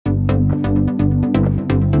Yes,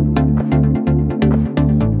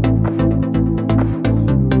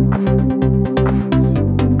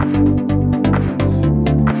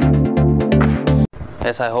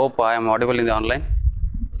 I hope I am audible in the online.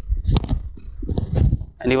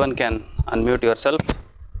 Anyone can unmute yourself.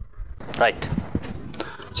 Right.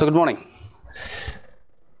 So good morning.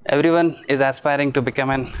 Everyone is aspiring to become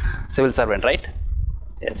an civil servant, right?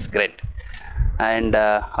 Yes, great. And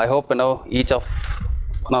I hope each of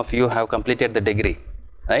one of you have completed the degree,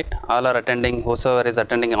 right? All are attending, whosoever is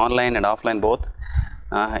attending online and offline both,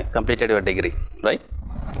 completed your degree, right?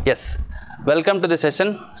 Yes. Welcome to the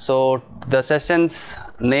session. So the session's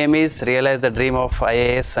name is Realize the Dream of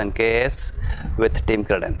IAS and KAS with Team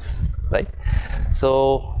Credence, right?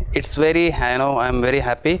 So it's very, I'm very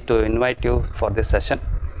happy to invite you for this session,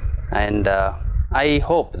 and I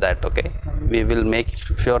hope that we will make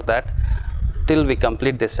sure that till we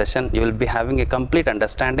complete this session, you will be having a complete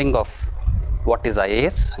understanding of what is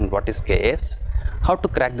IAS and what is KAS, how to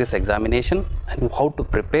crack this examination and how to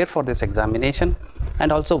prepare for this examination,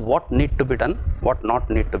 and also what need to be done, what not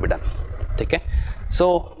need to be done. Okay,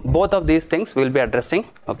 so both of these things we will be addressing.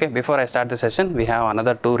 Okay, before I start the session, we have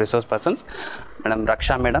another two resource persons, Madam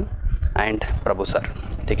Raksha Madam and Prabhu Sir.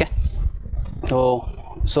 Okay, so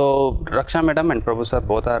Raksha Madam and Prabhu Sir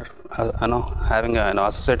both are having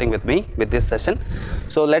associating with me with this session.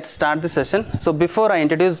 So let's start the session. So before I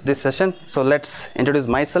introduce this session, so let's introduce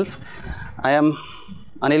myself. I am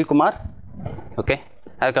Anil Kumar. Okay,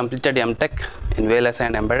 I have completed M.Tech in VLSI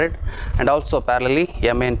and Embedded, and also parallelly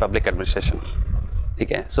MA in Public Administration.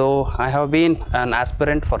 Okay, so I have been an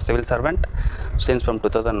aspirant for civil servant since from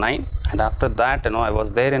 2009, and after that I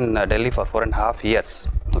was there in Delhi for 4.5 years.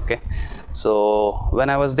 Okay, so when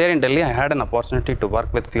I was there in Delhi, I had an opportunity to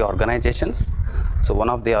work with few organizations. So one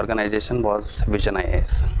of the organization was Vision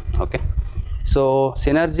IAS. Okay, so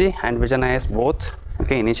Synergy and Vision IAS both.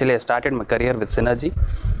 Okay, initially I started my career with Synergy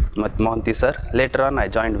with Mohanty sir. Later on I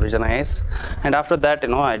joined Vision IAS, and after that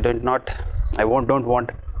I don't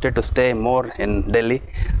want to stay more in Delhi,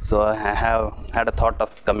 so I have had a thought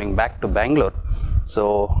of coming back to Bangalore.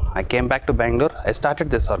 So I came back to Bangalore. I started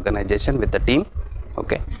this organization with the team.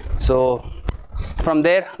 Okay, so from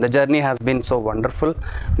there the journey has been so wonderful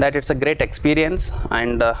that it's a great experience,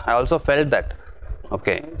 and I also felt that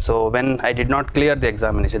so when I did not clear the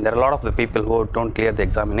examination, there are a lot of the people who don't clear the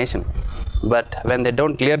examination, but when they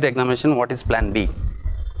don't clear the examination, what is plan B?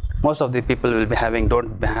 Most of the people will be having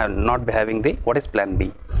not be having the what is plan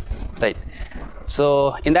B, right?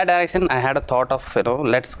 So in that direction I had a thought of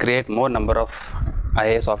let's create more number of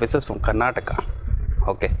IAS officers from Karnataka.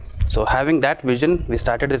 Okay, so having that vision, we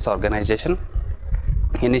started this organization.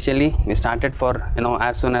 Initially we started for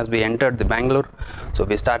as soon as we entered the Bangalore, so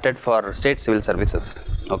we started for state civil services.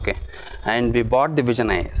 Okay, and we bought the Vision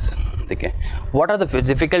IAS. Okay, what are the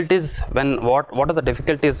difficulties what are the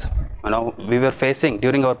difficulties we were facing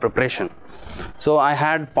during our preparation? So I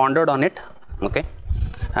had pondered on it. Okay,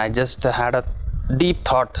 I just had a deep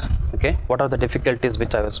thought. Okay, what are the difficulties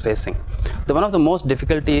which I was facing? One of the most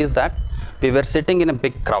difficulty is that we were sitting in a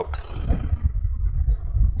big crowd,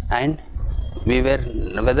 and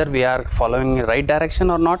whether we are following the right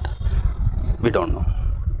direction or not, we don't know.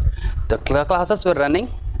 The classes were running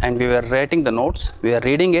and we were writing the notes, we are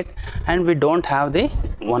reading it, and we don't have the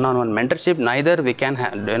one-on-one mentorship. Neither we can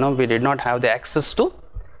have, we did not have the access to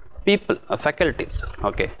people, faculties.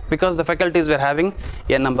 Okay, because the faculties were having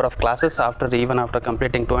a number of classes even after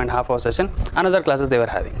completing 2.5 hour session, another classes they were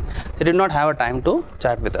having. They did not have a time to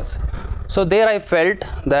chat with us. So there I felt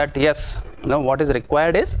that yes, what is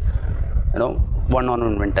required is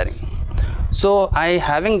one-on-one mentoring. So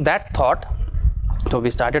having that thought, so we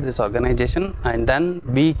started this organization, and then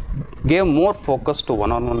we gave more focus to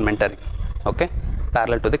one-on-one mentoring. Okay,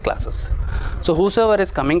 parallel to the classes. So whosoever is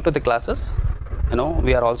coming to the classes,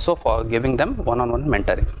 we are also for giving them one-on-one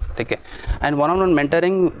mentoring. Okay, and one-on-one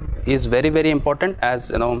mentoring is very, very important, as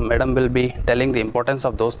madam will be telling the importance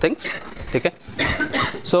of those things. Okay,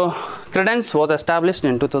 so Credence was established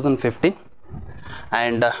in 2015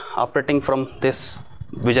 and operating from this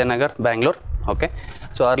Vijayanagar, Bangalore. Okay,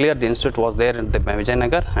 so earlier the institute was there in the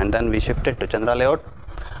Vijayanagar, and then we shifted to Chandra Layout.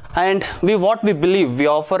 And what we believe, we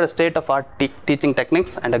offer a state-of-art teaching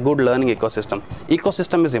techniques and a good learning ecosystem.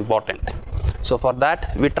 Ecosystem is important. So for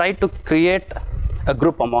that, we try to create a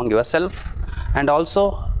group among yourself, and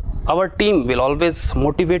also our team will always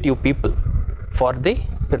motivate you people for the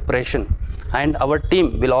preparation, and our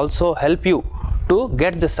team will also help you to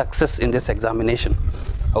get the success in this examination.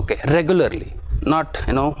 Okay, regularly, not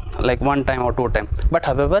like one time or two time, but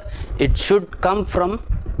however it should come from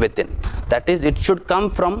within. That is, it should come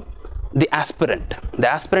from the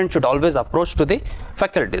aspirant should always approach to the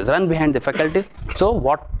faculties, run behind the faculties. So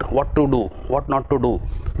what to do, what not to do,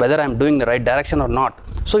 whether I'm doing the right direction or not.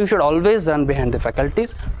 So you should always run behind the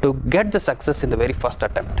faculties to get the success in the very first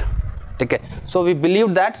attempt. Okay, so we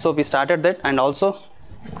believed that, so we started that, and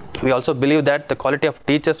we also believe that the quality of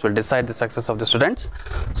teachers will decide the success of the students.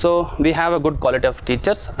 So we have a good quality of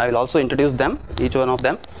teachers. I will also introduce them, each one of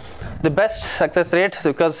them. The best success rate,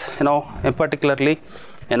 because particularly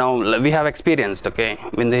we have experienced, okay,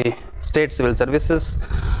 in the state civil services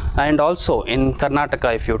and also in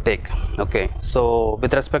Karnataka if you take, okay. So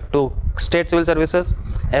with respect to state civil services,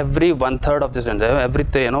 every 1/3 of the students, every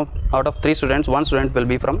three, out of 3 students, 1 student will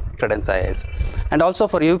be from Credence IAS. And also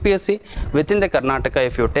for UPSC, within the Karnataka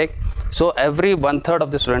if you take, so every 1/3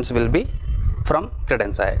 of the students will be from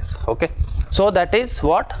Credence IAS, okay. So that is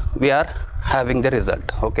what we are having the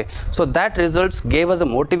result, okay. So that results gave us a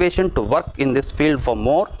motivation to work in this field for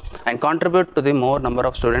more and contribute to the more number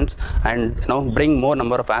of students, and bring more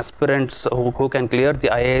number of aspirants who can clear the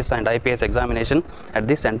IAS and IPS examination at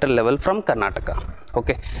the central level from Karnataka,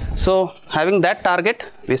 okay. So having that target,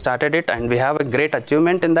 we started it and we have a great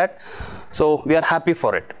achievement in that, so we are happy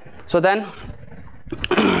for it. So then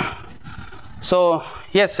so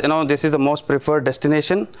yes, this is the most preferred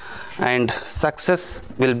destination and success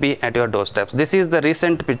will be at your doorsteps. This is the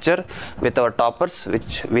recent picture with our toppers,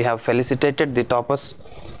 which we have felicitated the toppers,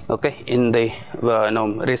 okay, in the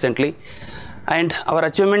recently. And our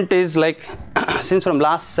achievement is like since from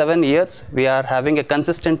last 7 years we are having a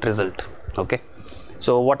consistent result, okay.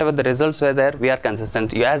 So whatever the results were there, we are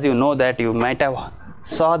consistent. As you know that you might have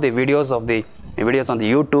saw the videos on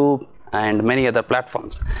the YouTube and many other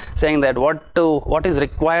platforms saying that what is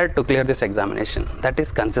required to clear this examination, that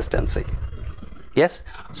is consistency. Yes,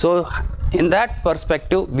 so in that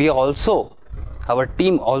perspective, our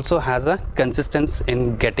team also has a consistency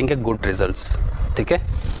in getting a good results, okay.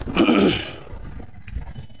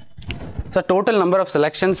 So total number of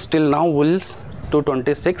selections till now will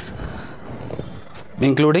 226,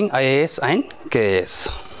 including IAS and KAS.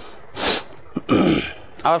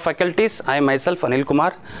 Our faculties, I myself, Anil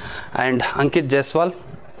Kumar, and Ankit Jaiswal,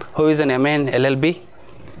 who is an MA in LLB.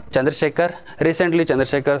 Chandrasekhar, recently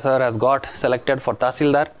Chandrasekhar sir has got selected for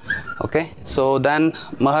Tahsildar, okay. So then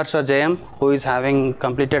Maharsha JM, who is having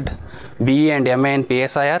completed BE and MA in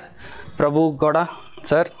PSIR. Prabhu Goda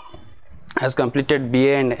sir has completed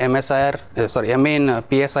BA and MA in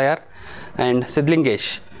PSIR. And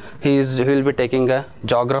Sidlingesh, he will be taking a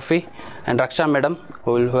geography, and Raksha madam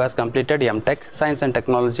who has completed MTech, science and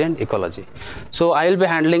technology and ecology. So I will be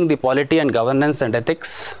handling the polity and governance and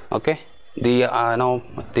ethics, okay. The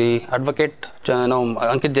advocate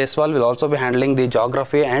Ankit Jaiswal will also be handling the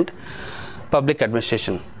geography and public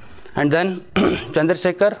administration. And then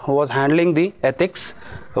Chandrasekhar, who was handling the ethics,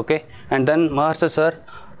 okay. And then Maharsha sir,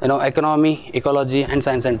 economy, ecology and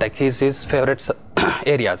science and tech, his favorite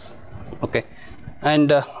areas, okay.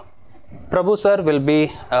 And Prabhu sir will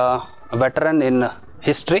be a veteran in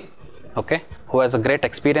history, okay, who has a great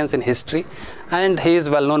experience in history, and he is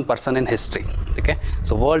well-known person in history, okay.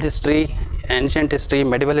 So world history, ancient history,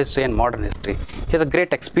 medieval history and modern history. He has a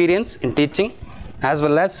great experience in teaching, as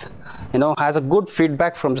well as has a good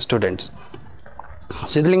feedback from the students.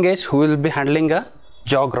 Sidlingesh, who will be handling a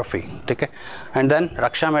geography, okay. And then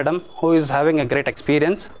Raksha madam, who is having a great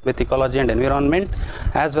experience with ecology and environment,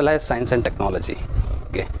 as well as science and technology,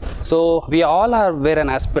 okay. So we all were an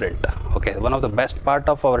aspirant, okay. One of the best part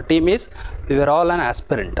of our team is we were all an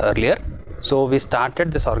aspirant earlier. So we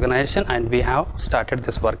started this organization and we have started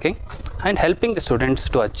this working and helping the students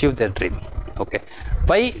to achieve their dream, okay.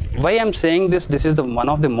 Why I'm saying this is one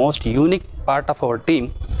of the most unique part of our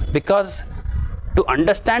team, because to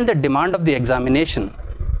understand the demand of the examination,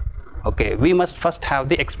 okay, we must first have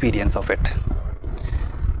the experience of it.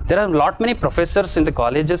 There are many professors in the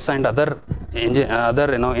colleges and other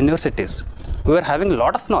universities who are having a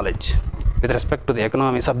lot of knowledge with respect to the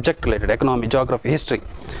economy, subject related economy, geography, history,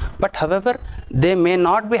 but however they may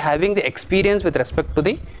not be having the experience with respect to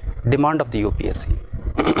the demand of the UPSC.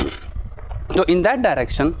 So in that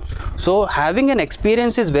direction, so having an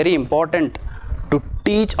experience is very important to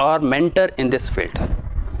teach or mentor in this field,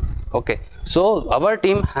 okay. So our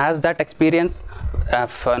team has that experience.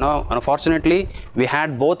 Unfortunately we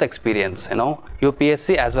had both experience,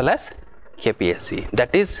 UPSC as well as KPSC,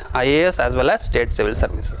 that is IAS as well as state civil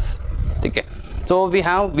services, okay. So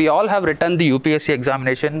we all have written the UPSC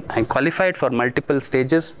examination and qualified for multiple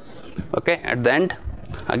stages, okay. At the end,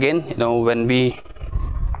 again, when we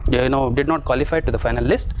did not qualify to the final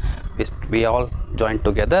list, we all joined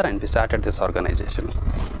together and we started this organization,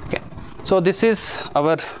 okay. So this is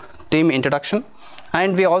our team introduction,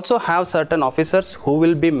 and we also have certain officers who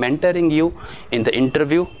will be mentoring you in the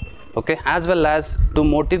interview, okay, as well as to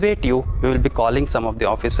motivate you. We will be calling some of the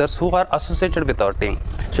officers who are associated with our team.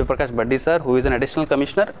 Shivaprakash Baddi sir, who is an additional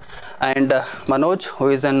commissioner, and Manoj, who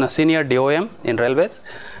is a senior DOM in railways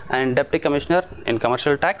and deputy commissioner in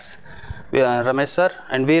commercial tax, Ramesh sir,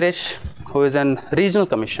 and Viresh, who is an regional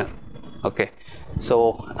commissioner, okay.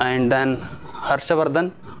 So, and then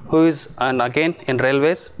Harshavardhan, who is again in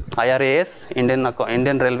railways, IRAS, Indian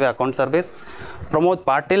Railway Account Service, Pramod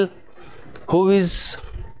Patil, who is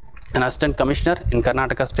an assistant commissioner in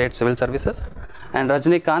Karnataka State Civil Services, and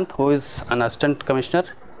Rajnikant, who is an assistant commissioner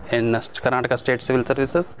in Karnataka State Civil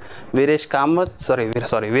Services, Viresh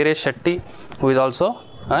Shetty, who is also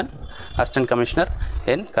an assistant commissioner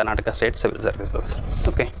in Karnataka State Civil Services,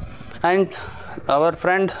 okay. And our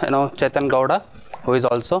friend, Chetan Gowda, who is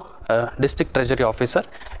also a district treasury officer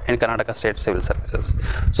in Karnataka State Civil Services.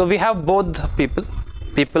 So we have both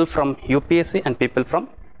people from UPSC and people from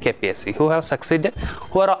KPSC who have succeeded,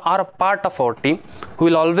 who are a part of our team, who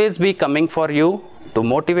will always be coming for you to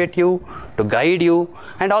motivate you, to guide you,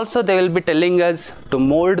 and also they will be telling us to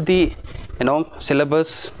mold the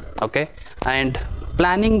syllabus, okay, and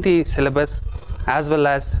planning the syllabus as well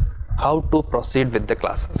as how to proceed with the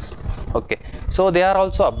classes, okay. So they are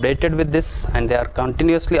also updated with this and they are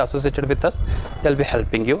continuously associated with us. They'll be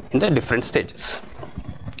helping you in the different stages.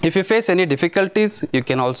 If you face any difficulties, you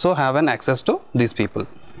can also have an access to these people.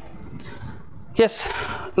 Yes,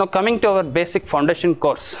 now coming to our basic foundation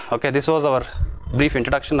course, okay, this was our brief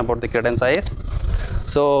introduction about the Credence IAS.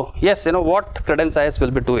 So yes, what Credence IAS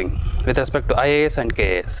will be doing with respect to IAS and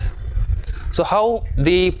KAS. So how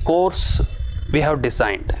the course we have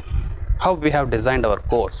designed, how we have designed our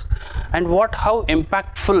course, and how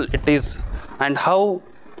impactful it is, and how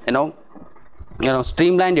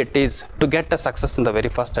streamlined it is to get a success in the very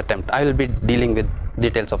first attempt. I will be dealing with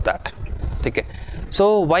details of that, okay.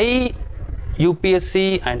 So why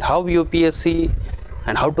UPSC and how UPSC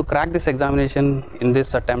and how to crack this examination in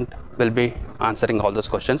this attempt, will be answering all those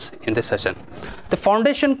questions in this session. The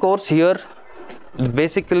foundation course here,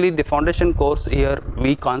 basically the foundation course here,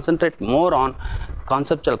 we concentrate more on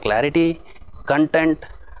conceptual clarity, content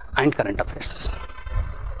and current affairs.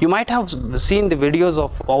 You might have seen the videos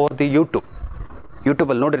over the YouTube will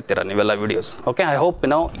nodirtira nivella videos, okay. I hope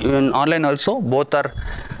in online also both are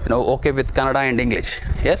okay with Kannada and English.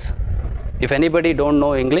 Yes, if anybody don't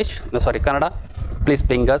know Kannada, please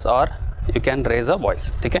ping us or you can raise a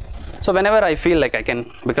voice, okay. So whenever I feel like I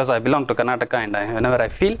can, because I belong to Karnataka, and whenever I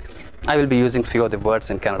feel, I will be using few of the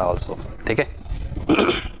words in Kannada also, okay.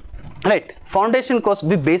 Right, foundation course,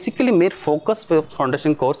 we basically made focus for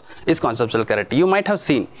foundation course is conceptual clarity. You might have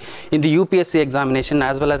seen in the UPSC examination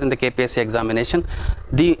as well as in the KPSC examination,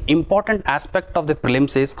 the important aspect of the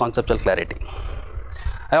prelims is conceptual clarity.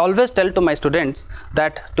 I always tell to my students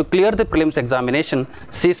that to clear the prelims examination,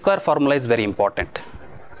 C-square formula is very important.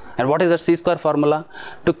 And what is that C-square formula?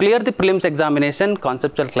 To clear the prelims examination,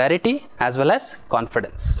 conceptual clarity as well as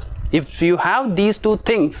confidence. If you have these two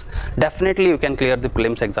things, definitely you can clear the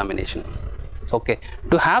prelims examination, okay.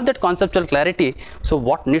 To have that conceptual clarity, so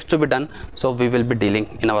what needs to be done? So we will be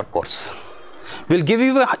dealing in our course. We'll give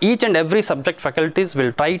you each and every subject faculties.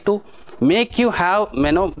 Will try to make you have,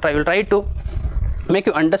 will try to make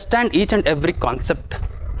you understand each and every concept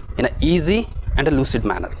in an easy and a lucid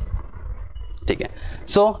manner, okay.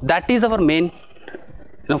 So that is our main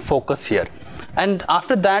focus here. And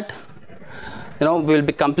after that, we will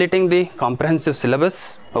be completing the comprehensive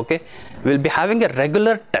syllabus, okay. We will be having a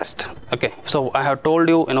regular test, okay. So I have told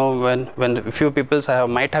you, when a few people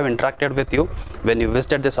might have interacted with you when you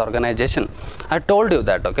visited this organization, I told you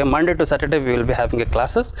that, okay, Monday to Saturday we will be having a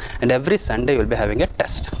classes and every Sunday we will be having a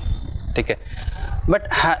test, okay. But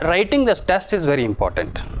writing this test is very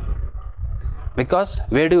important, because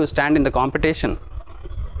where do you stand in the competition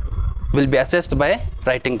will be assessed by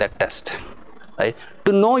writing that test, right?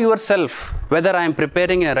 To know yourself whether I am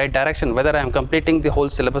preparing in a right direction, whether I am completing the whole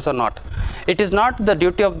syllabus or not. It is not the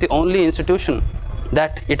duty of the only institution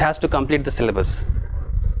that it has to complete the syllabus,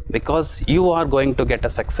 because you are going to get a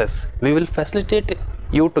success. We will facilitate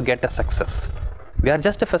you to get a success. We are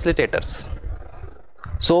just facilitators.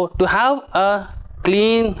 So to have a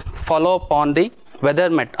clean follow-up on the whether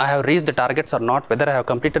I have reached the targets or not, whether I have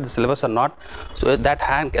completed the syllabus or not, so that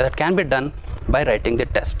can be done by writing the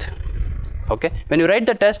test, okay. When you write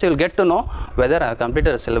the test, you will get to know whether I have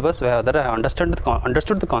completed the syllabus, whether I have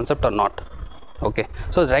understood the concept or not, okay.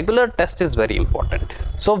 So regular test is very important.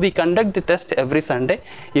 So we conduct the test every Sunday.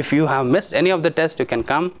 If you have missed any of the test, you can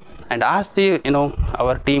come and ask the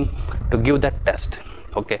our team to give that test,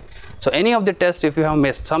 Okay, so any of the tests if you have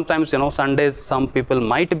missed, sometimes Sundays some people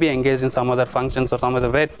might be engaged in some other functions or some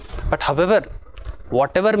other way, but however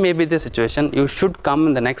whatever may be the situation, you should come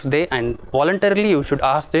in the next day and voluntarily you should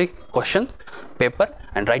ask the question paper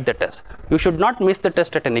and write the test. You should not miss the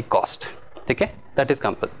test at any cost. Okay, that is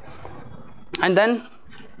compulsory. And then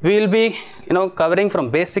we will be covering from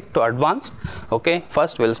basic to advanced. Okay,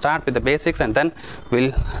 first we'll start with the basics and then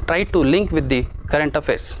we'll try to link with the current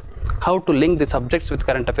affairs, how to link the subjects with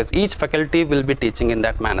current affairs. Each faculty will be teaching in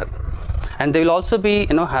that manner, and they will also be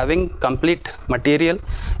having complete material.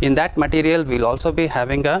 In that material we will also be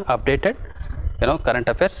having a updated current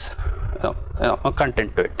affairs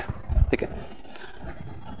content to it. Okay,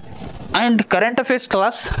 and current affairs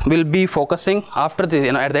class will be focusing after the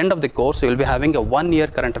at the end of the course we will be having a 1 year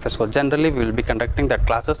current affairs. So generally we will be conducting that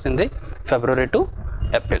classes in the February to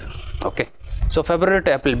April. Okay, so February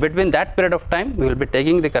to April, between that period of time we will be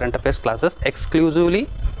taking the current affairs classes, exclusively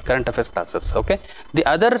current affairs classes. Okay, the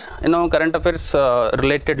other current affairs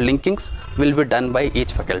related linkings will be done by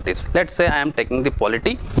each faculties. Let's say I am taking the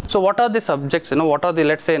polity. So what are the subjects, what are the,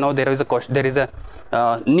 let's say there is a question, there is a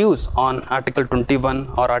news on article 21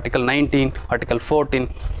 or article 19, article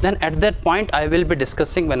 14, then at that point I will be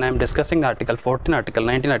discussing, when I am discussing article 14, article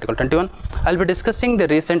 19, article 21, I will be discussing the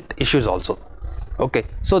recent issues also. Okay,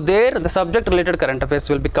 so there the subject related current affairs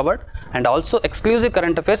will be covered, and also exclusive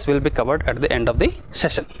current affairs will be covered at the end of the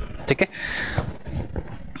session. Okay,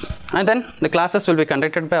 and then the classes will be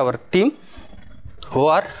conducted by our team who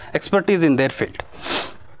are expertise in their field.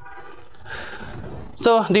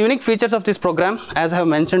 So the unique features of this program, as I have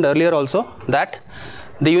mentioned earlier also, that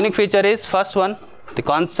the unique feature is first one, the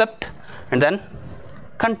concept, and then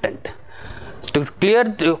content. To clear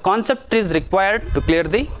the concept is required to clear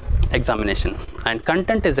the examination, and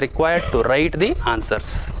content is required to write the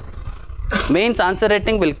answers. Mains answer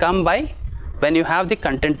rating will come by when you have the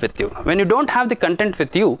content with you. When you don't have the content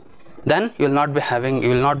with you, then you will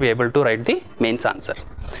not be able to write the mains answer.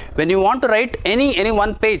 When you want to write any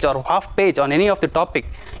one page or half page on any of the topic,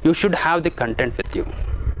 you should have the content with you,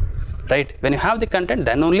 right? When you have the content,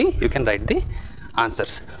 then only you can write the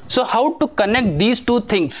answers. So how to connect these two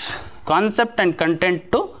things, concept and content,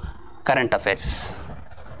 to current affairs?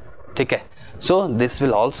 Okay, so this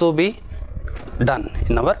will also be done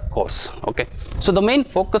in our course. Okay, so the main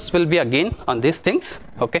focus will be again on these things.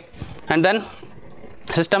 Okay, and then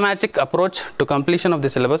systematic approach to completion of the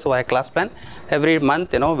syllabus via class plan. Every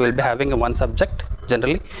month we will be having one subject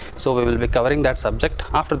generally, so we will be covering that subject.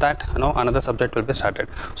 After that another subject will be started,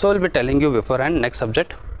 so we will be telling you beforehand next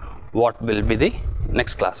subject what will be the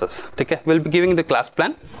next classes. Okay, we will be giving the class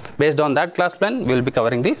plan. Based on that class plan we will be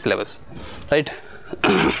covering the syllabus, right?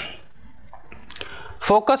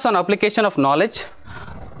 Focus on application of knowledge.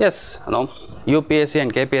 Yes, UPSC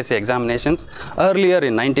and KPSC examinations earlier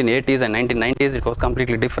in 1980s and 1990s, it was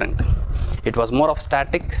completely different. It was more of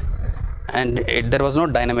static, and there was no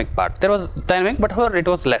dynamic part. There was dynamic, but however it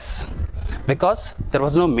was less, because there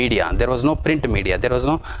was no media, there was no print media, there was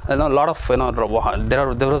no lot of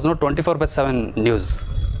there was no 24/7 news.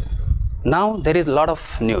 Now there is a lot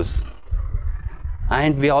of news,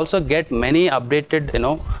 and we also get many updated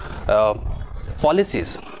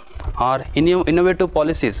policies or innovative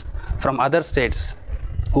policies from other states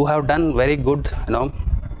who have done very good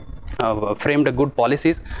framed good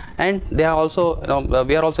policies, and they are also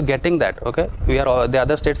we are also getting that. Okay, the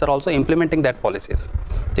other states are also implementing that policies.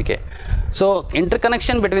 Okay, so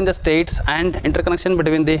interconnection between the states and interconnection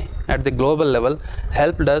between at the global level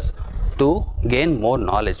helped us to gain more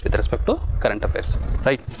knowledge with respect to current affairs,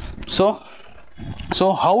 right? So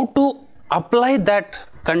how to apply that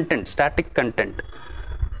content, static content,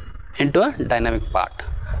 into a dynamic part?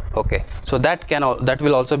 Okay, so that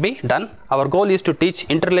will also be done. Our goal is to teach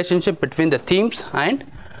interrelationship between the themes and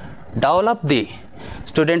develop the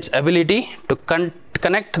students' ability to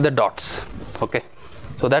connect the dots. Okay,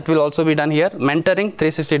 so that will also be done here. Mentoring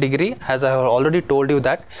 360-degree, as I have already told you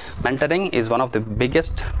that mentoring is one of the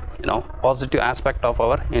biggest positive aspect of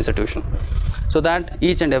our institution, so that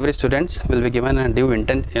each and every students will be given a due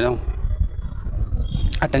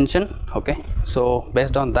attention. Okay, so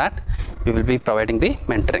based on that we will be providing the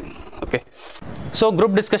mentoring. Okay, so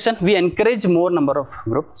group discussion, we encourage more number of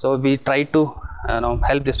groups, so we try to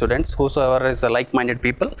help the students. Whosoever is a like-minded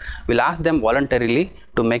people, we'll ask them voluntarily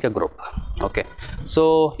to make a group. Okay,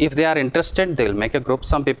 so if they are interested, they will make a group.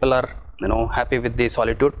 Some people are happy with the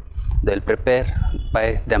solitude, they will prepare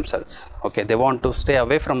by themselves. Okay, they want to stay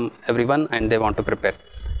away from everyone and they want to prepare.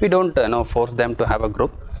 We don't force them to have a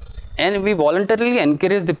group, and we voluntarily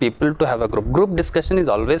encourage the people to have a group. Group discussion is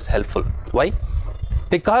always helpful. Why?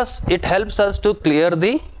 Because it helps us to clear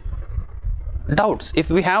the doubts, if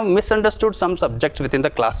we have misunderstood some subjects within the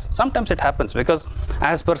class, sometimes it happens, because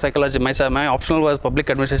as per psychology, my optional was public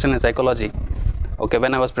administration and psychology, okay,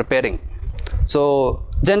 when I was preparing. So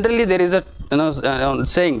generally there is a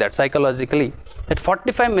saying that psychologically that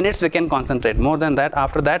 45 minutes we can concentrate. More than that,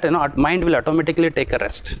 after that, mind will automatically take a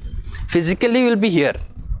rest. Physically we will be here,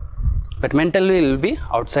 but mentally we will be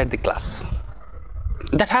outside the class.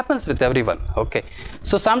 That happens with everyone, okay.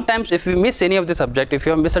 So sometimes if you miss any of the subject, if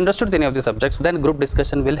you have misunderstood any of the subjects, then group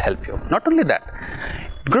discussion will help you. Not only that,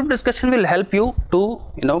 group discussion will help you to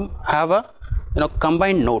have a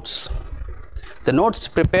combined notes. The notes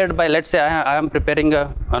prepared by, let's say I am preparing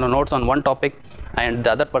notes on one topic and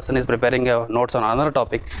the other person is preparing notes on another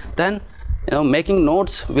topic, then making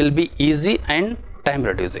notes will be easy and time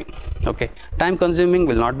reducing, okay. Time consuming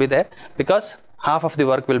will not be there, because half of the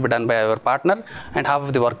work will be done by our partner and half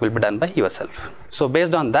of the work will be done by yourself. So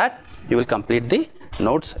based on that, you will complete the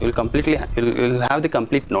notes, you will have the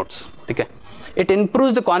complete notes, okay. It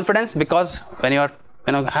improves the confidence, because when you are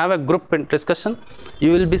have a group discussion,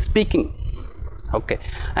 you will be speaking, okay,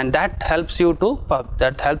 and that helps you to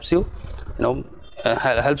helps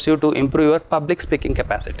you to improve your public speaking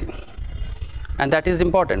capacity. And that is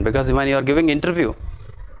important, because when you are giving interview,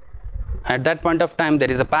 at that point of time there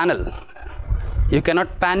is a panel, you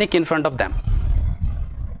cannot panic in front of them,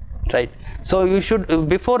 right? So you should,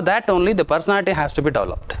 before that only, the personality has to be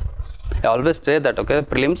developed. I always say that, okay,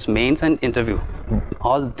 prelims, mains and interview,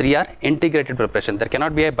 all three are integrated preparation. There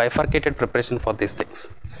cannot be a bifurcated preparation for these things,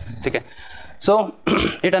 okay. So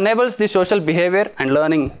it enables the social behavior and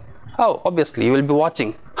learning. How? Obviously you will be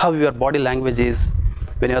watching how your body language is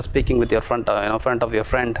when you are speaking with your front of your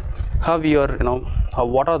friend, how your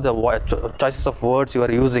what are the choices of words you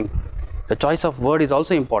are using. The choice of word is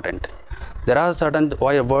also important. There are certain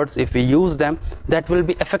words, if we use them, that will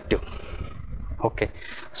be effective, okay.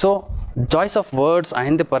 So choice of words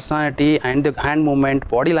and the personality and the hand movement,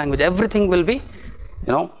 body language, everything will be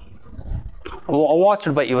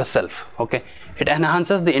watched by yourself, okay. It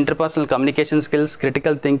enhances the interpersonal communication skills,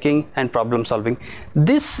 critical thinking and problem solving.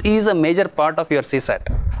 This is a major part of your CSAT,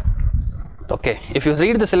 okay. If you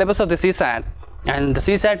read the syllabus of the CSAT, and the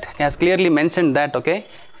CSAT has clearly mentioned that, okay,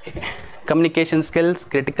 communication skills,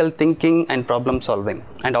 critical thinking and problem solving,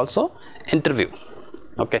 and also interview,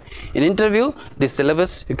 okay. In interview, the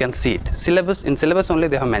syllabus, you can see it, in syllabus only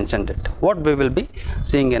they have mentioned it, what we will be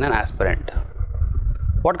seeing in an aspirant,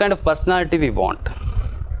 what kind of personality we want,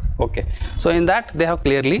 okay. So in that they have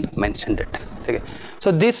clearly mentioned it, okay.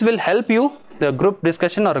 So this will help you, the group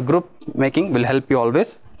discussion or group making will help you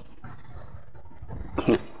always.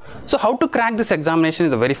 So how to crack this examination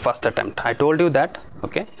in the very first attempt? I told you that,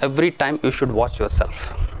 okay, every time you should watch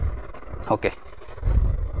yourself, okay.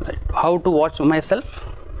 How to watch myself?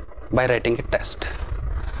 By writing a test,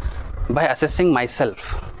 by assessing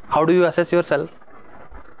myself. How do you assess yourself?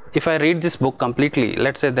 If I read this book completely,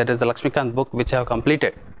 let's say there is a Lakshmikant book which I have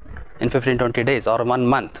completed in 15-20 days or 1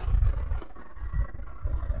 month,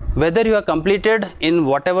 whether you are completed in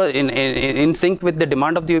whatever in sync with the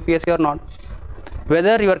demand of the UPSC or not,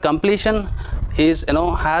 whether your completion is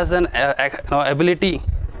has an ability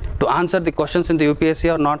to answer the questions in the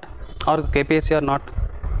UPSC or not, or the KPSC or not,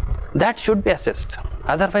 that should be assessed.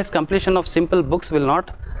 Otherwise completion of simple books will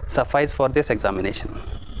not suffice for this examination.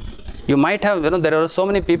 You might have, there are so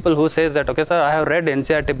many people who says that, okay sir, I have read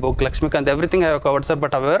NCERT book, Lakshmikant, everything I have covered sir,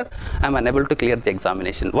 but however I am unable to clear the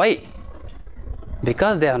examination. Why?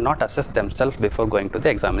 Because they have not assessed themselves before going to the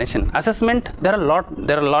examination. Assessment, there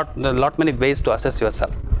are many ways to assess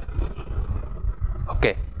yourself,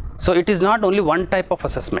 okay. So it is not only one type of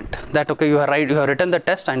assessment, that okay, you have written the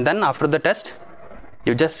test and then after the test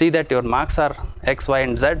you just see that your marks are X, Y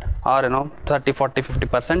and Z, or 30, 40,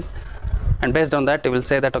 50%, and based on that you will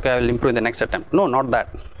say that okay, I will improve in the next attempt. No, not that.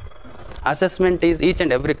 Assessment is each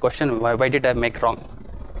and every question, why did I make wrong,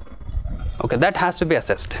 okay, that has to be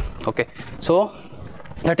assessed, okay. So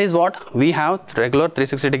that is what we have: regular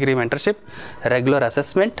 360-degree mentorship, regular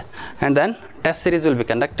assessment, and then test series will be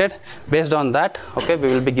conducted. Based on that, okay, we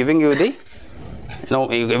will be giving you the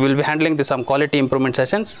we will be handling some quality improvement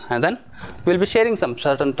sessions, and then we will be sharing some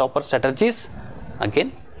certain topper strategies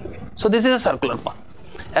again. So this is a circular path.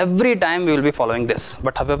 Every time we will be following this,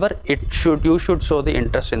 but however you should show the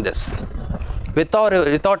interest in this. Without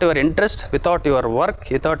your interest, without your work,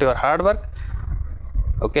 without your hard work,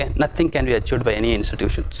 okay, nothing can be achieved by any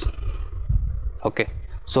institutions, okay.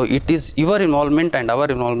 So it is your involvement and our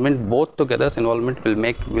involvement, both together's involvement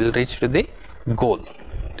will reach to the goal,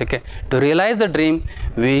 okay. To realize the dream,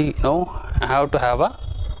 we have to have a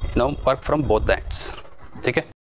work from both ends, okay.